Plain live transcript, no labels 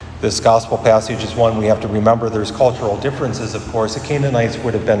This gospel passage is one we have to remember. There's cultural differences, of course. The Canaanites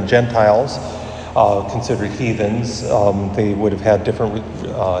would have been Gentiles, considered heathens. They would have had different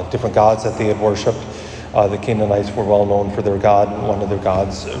gods that they had worshipped. The Canaanites were well known for their god. One of their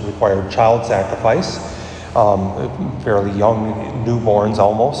gods required child sacrifice, fairly young newborns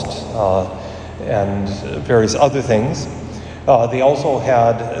almost, and various other things. They also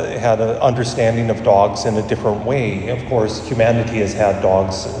had an understanding of dogs in a different way. Of course, humanity has had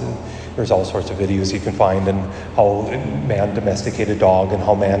dogs. There's all sorts of videos you can find on how man domesticated dog and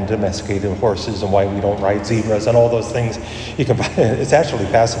how man domesticated horses and why we don't ride zebras and all those things. You can. It's actually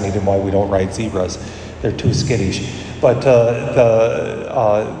fascinating why we don't ride zebras. They're too skittish. But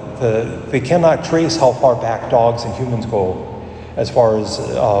they cannot trace how far back dogs and humans go as far as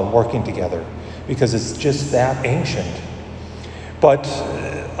working together, because it's just that ancient. But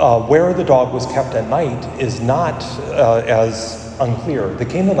where the dog was kept at night is not as unclear. The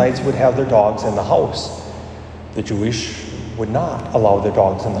Canaanites would have their dogs in the house. The Jewish would not allow their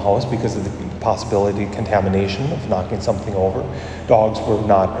dogs in the house because of the possibility of contamination, of knocking something over. Dogs were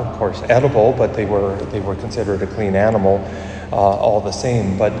not, of course, edible, but they were considered a clean animal all the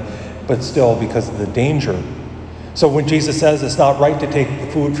same, but still because of the danger. So when Jesus says it's not right to take the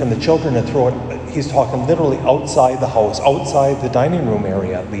food from the children and throw it, he's talking literally outside the house, outside the dining room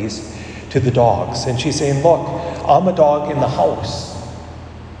area at least, to the dogs. And she's saying, look, I'm a dog in the house.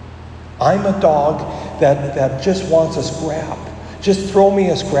 I'm a dog that just wants a scrap. Just throw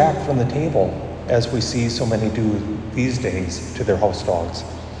me a scrap from the table, as we see so many do these days to their house dogs.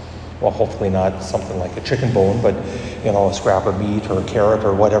 Well, hopefully not something like a chicken bone, but a scrap of meat or a carrot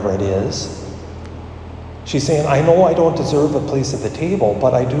or whatever it is. She's saying, I know I don't deserve a place at the table,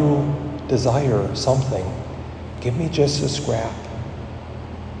 but I do desire something. Give me just a scrap.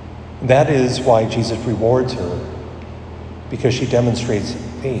 That is why Jesus rewards her, because she demonstrates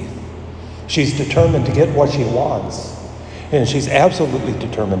faith. She's determined to get what she wants. And she's absolutely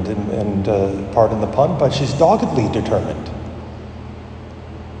determined, and pardon the pun, but she's doggedly determined.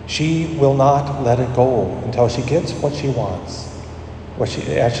 She will not let it go until she gets what she wants, what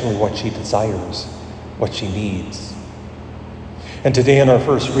she desires, what she needs. And today in our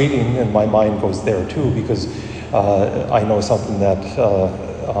first reading, and my mind goes there too, because I know something that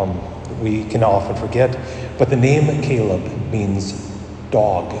we can often forget, but the name Caleb means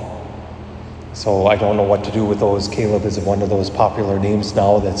dog. So I don't know what to do with those. Caleb is one of those popular names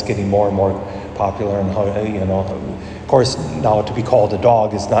now that's getting more and more popular, and how, of course, now to be called a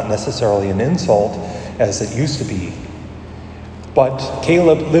dog is not necessarily an insult as it used to be. But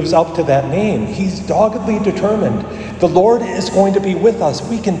Caleb lives up to that name. He's doggedly determined. The Lord is going to be with us.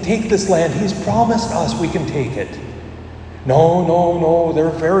 We can take this land. He's promised us we can take it. No, they're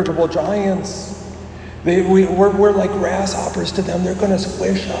veritable giants. We're like grasshoppers to them. They're going to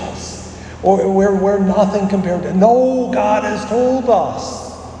squish us. Or we're nothing compared to. No, God has told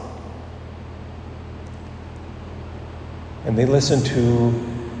us. And they listen to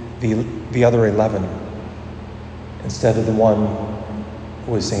the other 11 instead of the one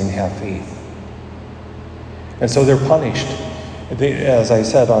who was saying, have faith. And so they're punished. As I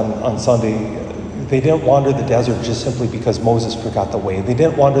said on Sunday, they didn't wander the desert just simply because Moses forgot the way. They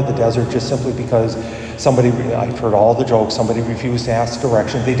didn't wander the desert just simply because I've heard all the jokes, somebody refused to ask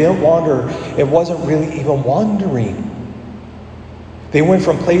direction. They didn't wander. It wasn't really even wandering. They went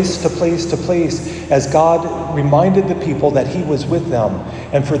from place to place to place as God reminded the people that he was with them.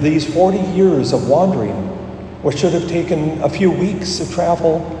 And for these 40 years of wandering, what should have taken a few weeks of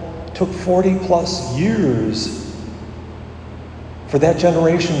travel took 40 plus years for that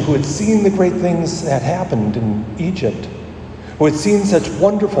generation who had seen the great things that happened in Egypt, who had seen such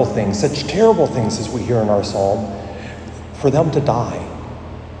wonderful things, such terrible things as we hear in our psalm, for them to die.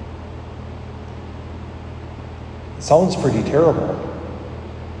 It sounds pretty terrible,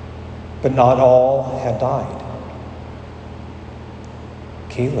 but not all had died.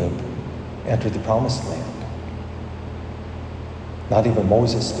 Caleb entered the promised land. Not even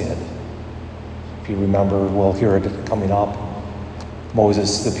Moses did. If you remember, we'll hear it coming up.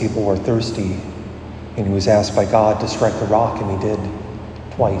 Moses, the people were thirsty, and he was asked by God to strike the rock, and he did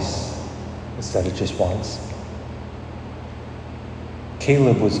twice instead of just once.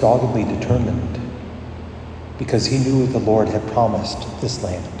 Caleb was doggedly determined because he knew the Lord had promised this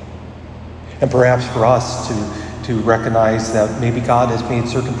land. And perhaps for us to recognize that maybe God has made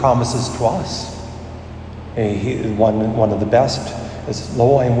certain promises to us. One of the best is,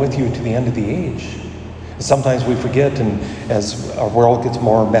 lo, I am with you to the end of the age. Sometimes we forget, and as our world gets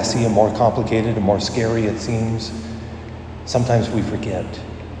more messy and more complicated and more scary, it seems, sometimes we forget.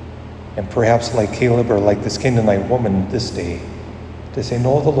 And perhaps like Caleb or like this Canaanite woman this day, to say,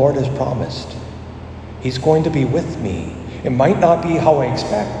 no, the Lord has promised. He's going to be with me. It might not be how I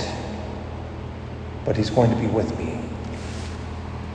expect, but he's going to be with me.